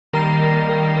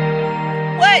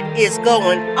What is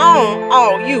going on,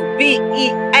 all you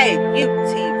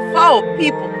BEAUT4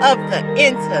 people of the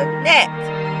internet?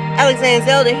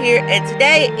 AlexanZelda here, and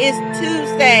today is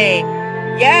Tuesday.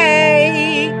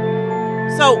 Yay!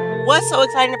 So, what's so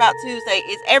exciting about Tuesday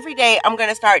is every day I'm going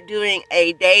to start doing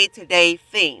a day-to-day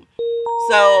theme.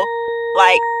 So,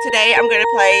 like today I'm going to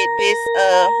play this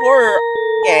horror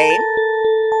game,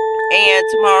 and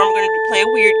tomorrow I'm going to play a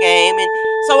weird game, and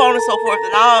so on and so forth,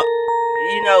 and I'll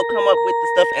come up with the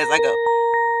stuff as I go.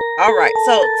 Alright,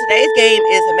 so today's game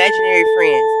is Imaginary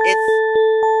Friends. It's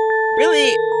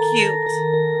really cute.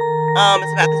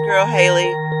 It's about this girl,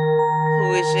 Haley,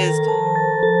 who is just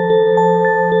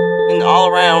an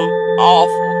all-around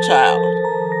awful child.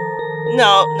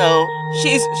 No,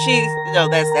 she's no,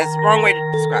 that's the wrong way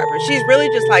to describe her. She's really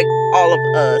just like all of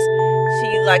us.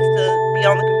 She likes to be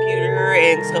on the computer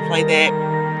and stuff like that.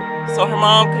 So her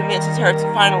mom convinces her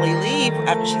to finally leave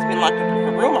after she's been locked up in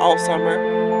her room all summer.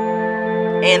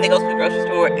 And they go to the grocery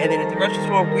store, and then at the grocery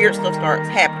store, weird stuff starts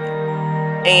happening.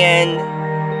 And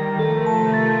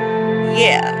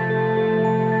yeah.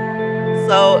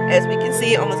 So as we can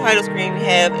see on the title screen, we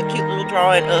have a cute little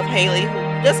drawing of Haley,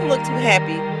 who doesn't look too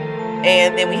happy.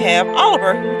 And then we have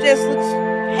Oliver, who just looks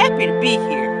happy to be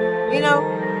here,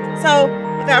 So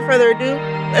without further ado,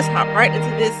 let's hop right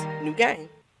into this new game.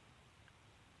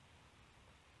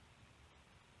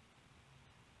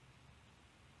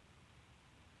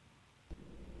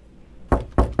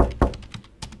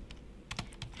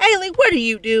 Haley, what are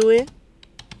you doing?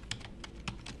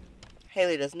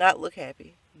 Haley does not look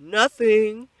happy.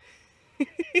 Nothing.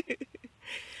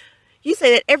 You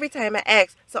say that every time I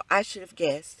ask, so I should have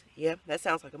guessed. Yeah, that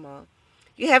sounds like a mom.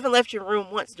 You haven't left your room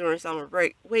once during summer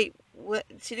break. Wait, what?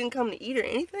 She didn't come to eat or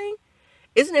anything?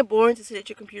 Isn't it boring to sit at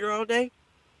your computer all day?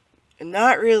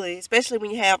 Not really, especially when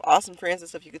you have awesome friends and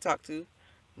stuff you could talk to.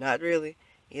 Not really.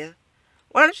 Yeah.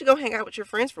 Why don't you go hang out with your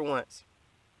friends for once?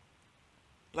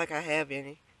 Like I have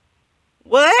any.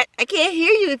 What? I can't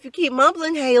hear you if you keep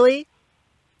mumbling, Haley.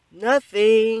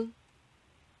 Nothing.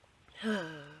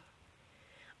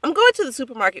 I'm going to the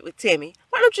supermarket with Timmy.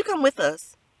 Why don't you come with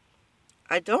us?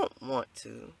 I don't want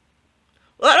to.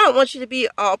 Well, I don't want you to be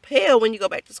all pale when you go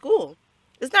back to school.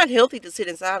 It's not healthy to sit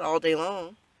inside all day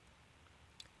long.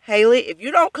 Haley, if you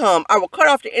don't come, I will cut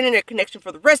off the internet connection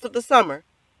for the rest of the summer.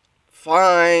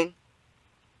 Fine.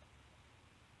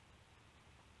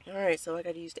 Alright, so I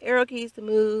gotta use the arrow keys to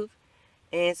move,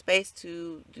 and space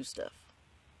to do stuff.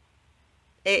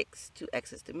 X to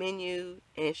access the menu,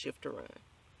 and shift to run.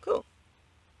 Cool.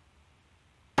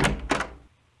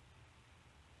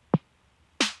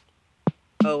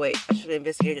 Oh wait, I should have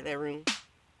investigated that room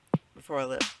before I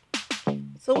left.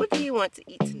 So what do you want to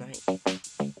eat tonight?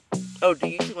 Oh, do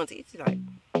you two want to eat tonight?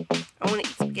 I want to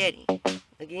eat spaghetti.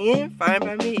 Again? Fine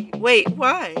by me. Wait,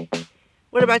 why?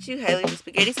 What about you, Haley? Does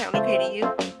spaghetti sound okay to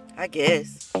you? I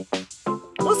guess.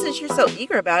 Well, since you're so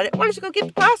eager about it, why don't you go get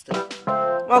the pasta?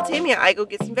 While Timmy and I go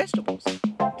get some vegetables.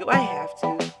 Do I have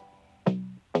to?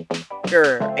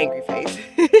 Grr, angry face.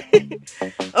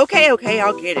 Okay,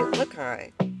 I'll get it. What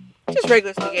kind? Just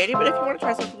regular spaghetti, but if you want to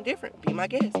try something different, be my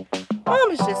guest.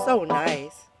 Mom is just so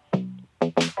nice.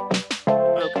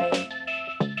 Okay.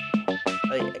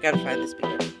 Oh yeah, I gotta find the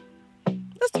spaghetti.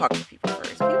 Let's talk to people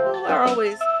first. People are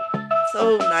always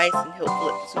so nice and helpful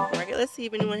at the supermarket. Let's see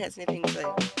if anyone has anything to say.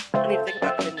 I don't even think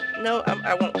about cutting. No,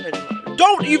 I won't cut in line.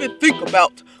 Don't even think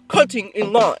about cutting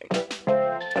in line.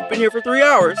 I've been here for 3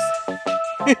 hours.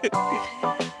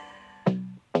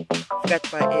 Forgot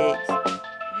to buy eggs.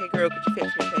 Hey girl, could you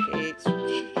fetch me a pack of eggs?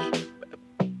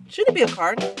 Should it be a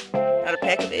carton? Not a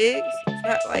pack of eggs? It's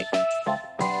not like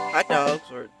hot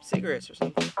dogs or cigarettes or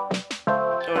something.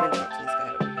 Oh, I didn't talk to this guy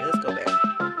over here. Let's go back.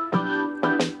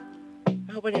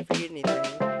 I hope I didn't forget anything.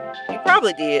 You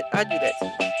probably did. I do that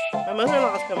too. My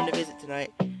mother-in-law is coming to visit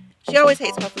tonight. She always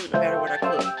hates my food no matter what I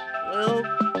cook. Well,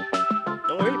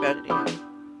 don't worry about it then.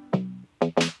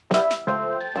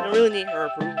 I don't really need her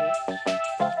approval.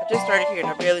 I just started here and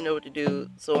I barely know what to do,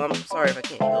 so I'm sorry if I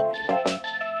can't help you.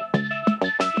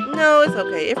 No, it's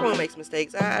okay. Everyone makes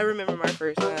mistakes. I remember my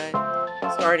first time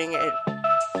starting at a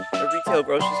retail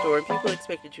grocery store, and people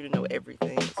expected you to know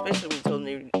everything, especially when you told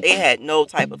them they had no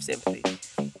type of sympathy.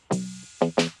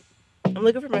 I'm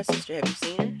looking for my sister. Have you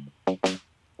seen her?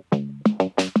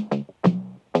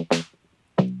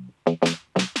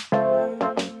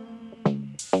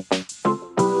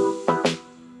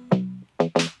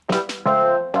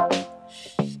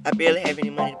 I barely have any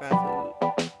money to buy food.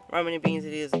 Ramen and beans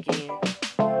it is again.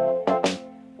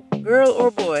 Girl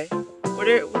or boy,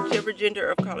 whichever gender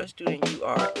of college student you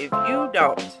are, if you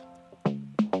don't,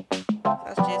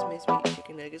 sausages, mincemeat,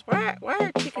 chicken nuggets. Why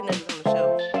are chicken nuggets on the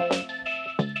shelf?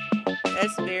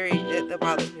 very, that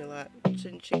bothers me a lot.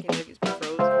 Shouldn't chicken nuggets be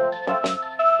frozen?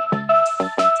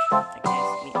 I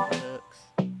guess meat products.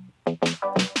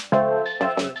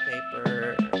 Toilet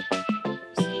paper.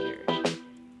 What's here?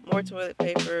 More toilet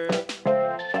paper.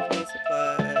 Cleaning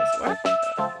supplies. What?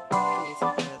 Cleaning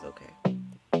supplies, okay.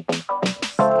 Let's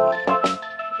see.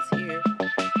 What's here?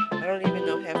 I don't even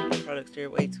know half of these products. There are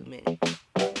way too many. Okay,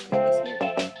 what's here?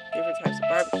 Different types of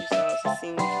barbecue sauce. It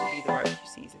seems to be the barbecue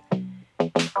season.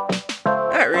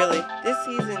 Not really. This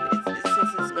season,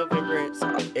 since it's November,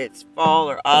 it's fall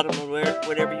or autumn or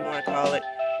whatever you want to call it.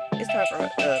 It's time for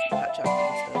hot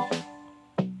chocolate and stuff.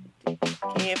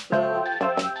 Canned food.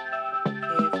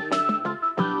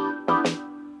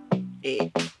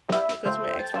 Eggs. Because my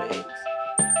extra eggs.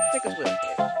 Take us with it.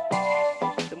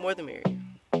 The more the merrier.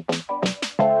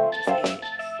 Just eggs.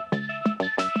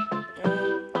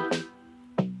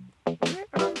 Where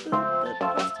are the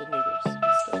pasta noodles and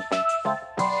stuff?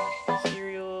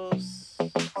 Cereal.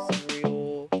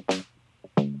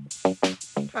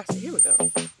 Pasta, here we go.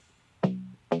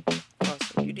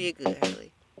 Awesome. You did good,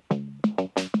 Haley.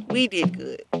 We did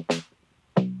good.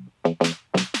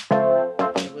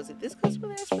 Okay, was it this customer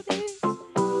that asked for the eggs?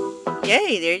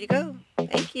 Yay, there you go.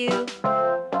 Thank you.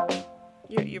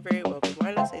 You're very welcome. Why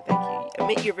did I say thank you? I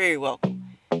mean, you're very welcome.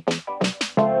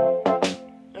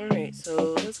 Alright,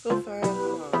 so let's go find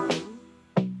Mom.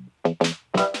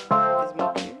 Is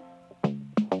Milk here?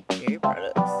 Dairy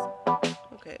products.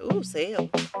 Okay, ooh, sale.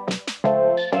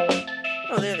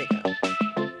 Oh, there they go.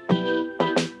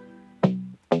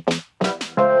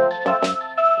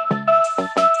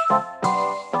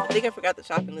 I think I forgot the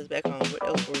shopping list back home. What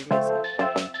else were we missing?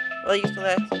 Well, I used to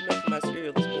have some milk for my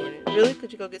cereal this morning. Really?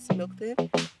 Could you go get some milk then?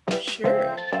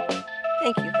 Sure.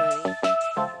 Thank you, honey.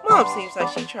 Mom seems like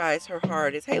she tries her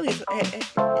hardest. She seems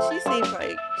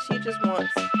like she just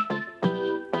wants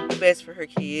the best for her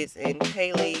kids, and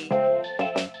Haley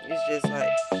is just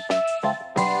like,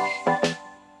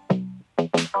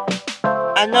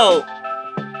 I know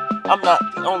I'm not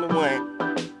the only one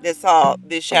that saw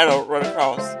this shadow run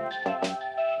across.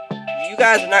 You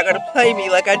guys are not going to play me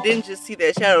like I didn't just see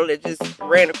that shadow that just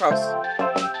ran across.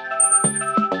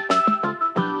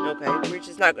 Okay, we're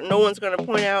just not, no one's going to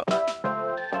point out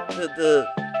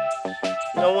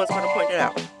no one's going to point it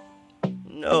out.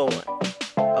 No one.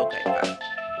 Okay, fine.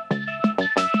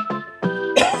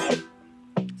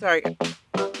 Sorry,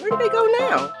 where did they go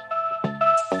now?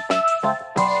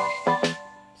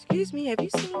 Excuse me, have you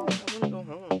seen, I want to go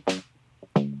home.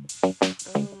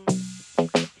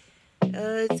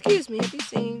 Excuse me, have you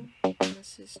seen my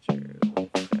sister?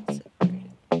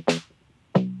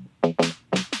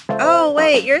 Oh,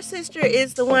 wait, your sister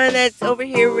is the one that's over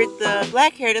here with the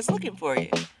black hair that's looking for you.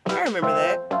 I remember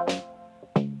that.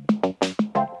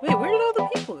 Wait, where did all the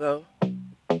people go?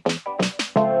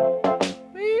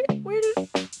 Where did...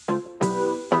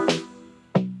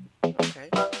 Okay.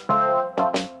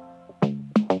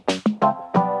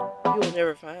 You will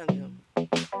never find them.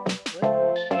 What?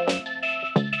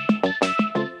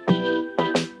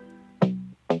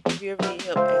 If you ever need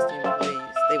help, ask the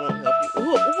employees. They won't help you.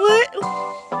 Ooh, what?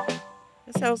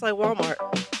 That sounds like Walmart.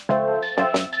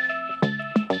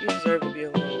 You deserve to be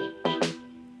alone.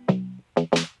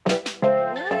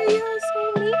 Why are y'all so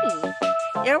mean?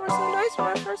 Y'all were so nice when I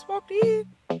first walked in.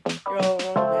 You're all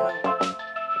alone now.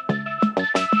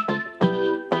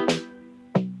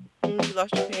 You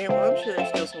lost your parent? Well, I'm sure they're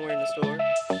still somewhere in the store.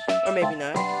 Or maybe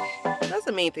not. That's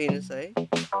a mean thing to say. If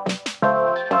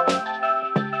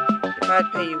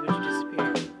I'd pay you, would you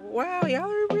disappear? Wow, y'all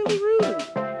are really rude.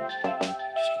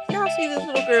 Y'all see this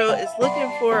little girl is looking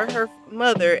for her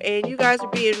mother, and you guys are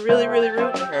being really, really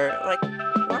rude to her. Like,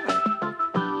 why?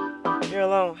 You're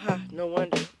alone. Ha, no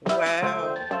wonder.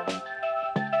 Wow.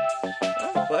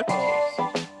 Oh, buttholes.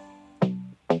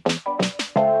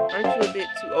 Aren't you a bit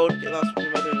too old to get lost from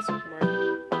your mother in the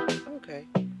supermarket? Okay.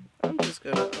 I'm just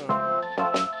gonna,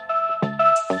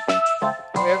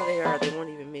 wherever they are, they won't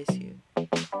even miss you.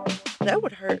 That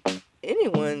would hurt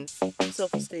anyone's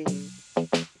self-esteem.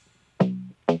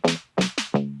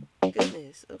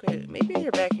 Goodness. Okay, maybe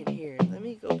they're back in here. Let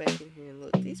me go back in here and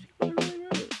look. These people are really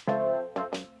rude.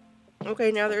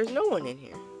 Okay, now there's no one in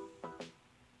here.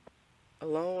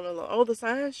 Alone. Oh, the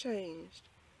sign's changed.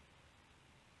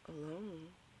 Alone.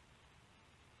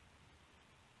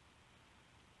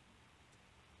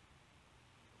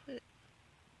 What?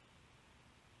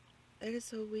 That is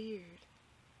so weird.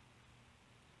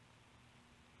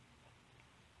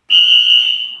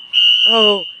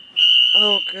 Oh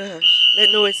gosh,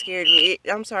 that noise scared me.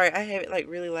 I'm sorry, I have it like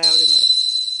really loud in my...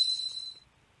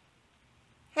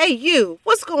 Hey you,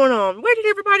 what's going on? Where did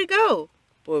everybody go?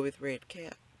 Boy with red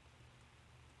cap.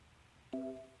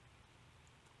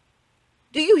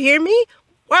 Do you hear me?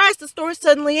 Why is the store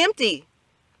suddenly empty?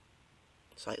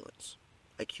 Silence.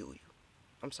 I kill you.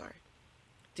 I'm sorry.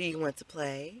 Do you want to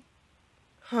play?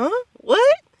 Huh?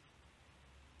 What?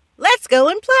 Let's go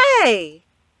and play.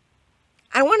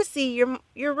 I want to see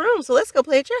your room, so let's go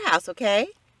play at your house, okay?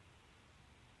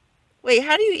 Wait,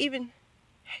 how do you even...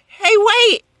 Hey,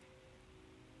 wait!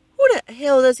 Who the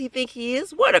hell does he think he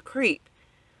is? What a creep.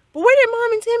 But where did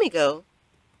Mom and Timmy go?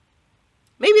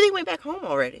 Maybe they went back home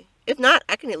already. If not,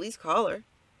 I can at least call her.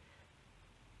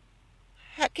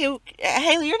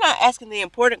 Haley, you're not asking the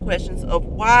important questions of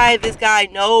why this guy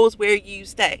knows where you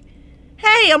stay.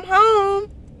 Hey, I'm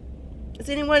home. Is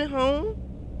anyone home?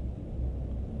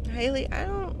 Haley, I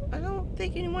don't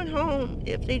think anyone home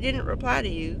if they didn't reply to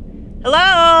you.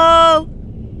 Hello?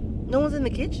 No one's in the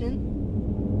kitchen.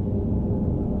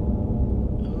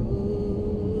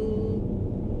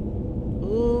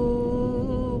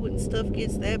 Ooh, when stuff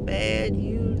gets that bad,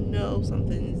 you know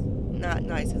something's not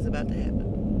nice is about to happen.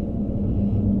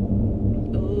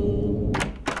 Ooh.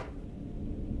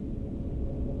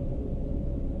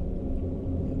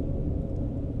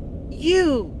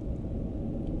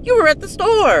 You were at the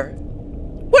store.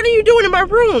 What are you doing in my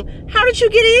room? How did you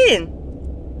get in?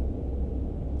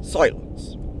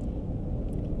 Silence.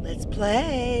 Let's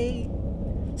play.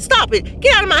 Stop it!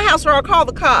 Get out of my house or I'll call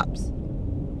the cops.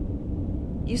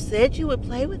 You said you would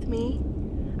play with me.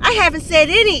 I haven't said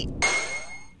any.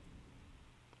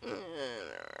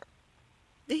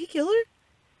 Did he kill her?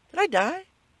 Did I die?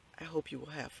 I hope you will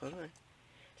have fun.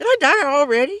 Did I die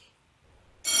already?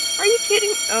 Are you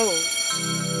kidding? Oh.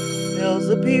 Bells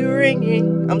appear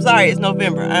ringing. I'm sorry, it's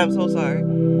November. I'm so sorry.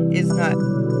 It's not.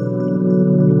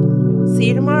 See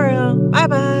you tomorrow.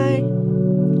 Bye-bye.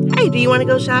 Hey, do you want to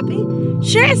go shopping?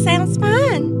 Sure, it sounds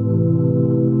fun.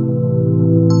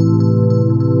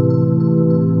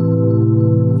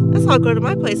 Let's all go to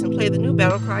my place and play the new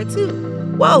Battle Cry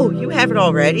 2. Whoa, you have it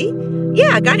already?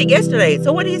 Yeah, I got it yesterday.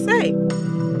 So what do you say?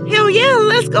 Hell yeah,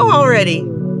 let's go already.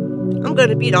 I'm going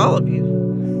to beat all of you.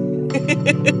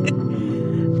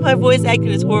 My voice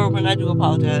acting is horrible and I do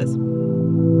apologize.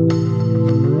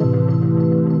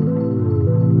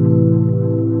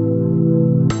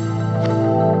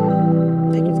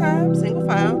 Take your time, single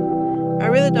file. I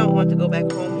really don't want to go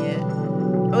back home yet.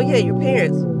 Oh yeah, your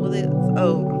parents. Well,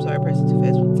 I'm sorry, pressing too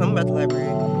fast. Something about the library.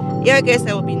 Yeah, I guess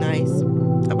that would be nice.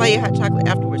 I'll buy you hot chocolate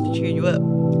afterwards to cheer you up.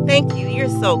 Thank you, you're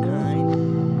so kind.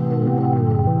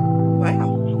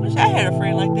 Wow, I wish I had a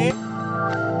friend like that.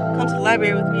 Come to the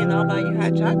library with me and I'll buy you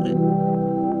hot chocolate.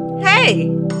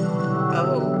 Hey!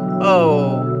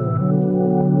 Oh,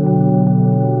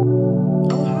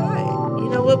 hi. You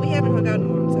know what? We haven't hung out in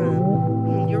a long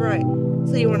time. You're right.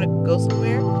 So you want to go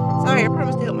somewhere? Sorry, I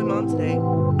promised to help my mom today.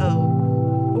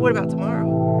 Oh, but what about tomorrow?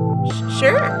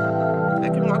 Sure. I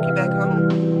can walk you back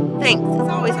home. Thanks. It's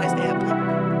always nice to have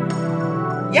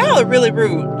company. Y'all are really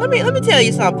rude. Let me tell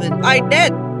you something. Like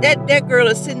that girl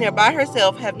is sitting there by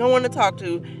herself, have no one to talk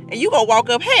to, and you gonna walk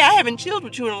up, hey, I haven't chilled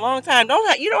with you in a long time.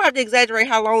 You don't have to exaggerate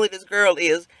how lonely this girl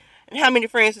is and how many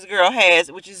friends this girl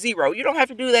has, which is 0. You don't have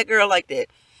to do that girl like that.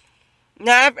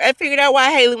 Now I figured out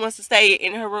why Haley wants to stay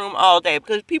in her room all day,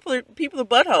 because people are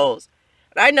buttholes.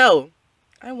 But I know.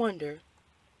 I wonder,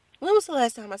 when was the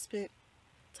last time I spent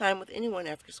time with anyone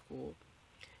after school?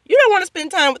 You don't want to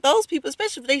spend time with those people,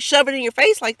 especially if they shove it in your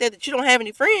face like that you don't have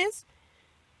any friends.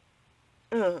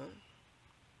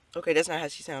 Okay, that's not how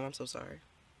she sounded. I'm so sorry.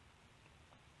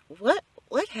 What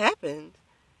happened?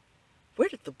 Where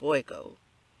did the boy go?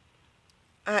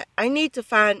 I need to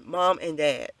find Mom and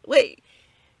Dad. Wait,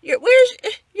 your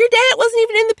dad wasn't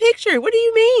even in the picture. What do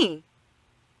you mean?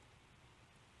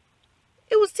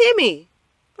 It was Timmy.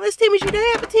 Unless Timmy's your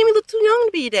dad, but Timmy looked too young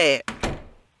to be your dad.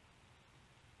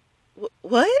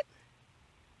 What?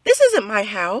 This isn't my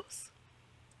house.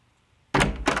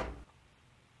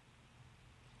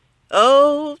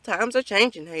 Oh, times are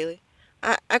changing, Haley.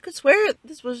 I could swear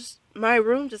this was my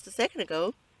room just a second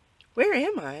ago. Where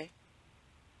am I?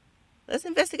 Let's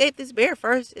investigate this bear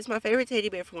first. It's my favorite teddy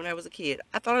bear from when I was a kid.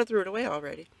 I thought I threw it away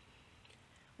already.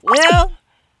 Well,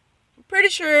 I'm pretty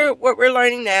sure what we're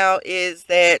learning now is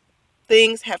that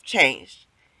things have changed.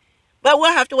 But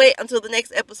we'll have to wait until the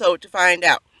next episode to find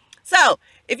out. So,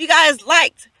 if you guys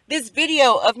liked this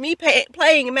video of me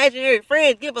playing Imaginary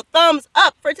Friends, give a thumbs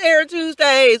up for Terror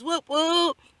Tuesdays. Whoop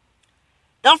whoop.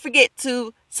 Don't forget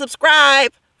to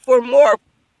subscribe for more.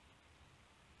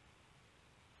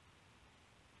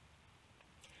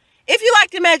 If you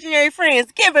liked Imaginary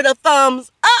Friends, give it a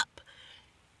thumbs up.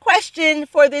 Question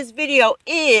for this video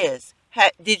is,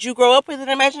 did you grow up with an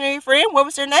imaginary friend? What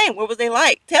was their name? What was they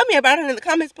like? Tell me about it in the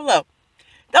comments below.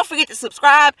 Don't forget to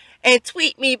subscribe and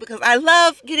tweet me because I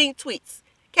love getting tweets.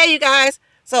 Okay, you guys?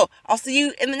 So I'll see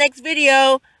you in the next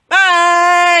video.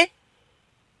 Bye!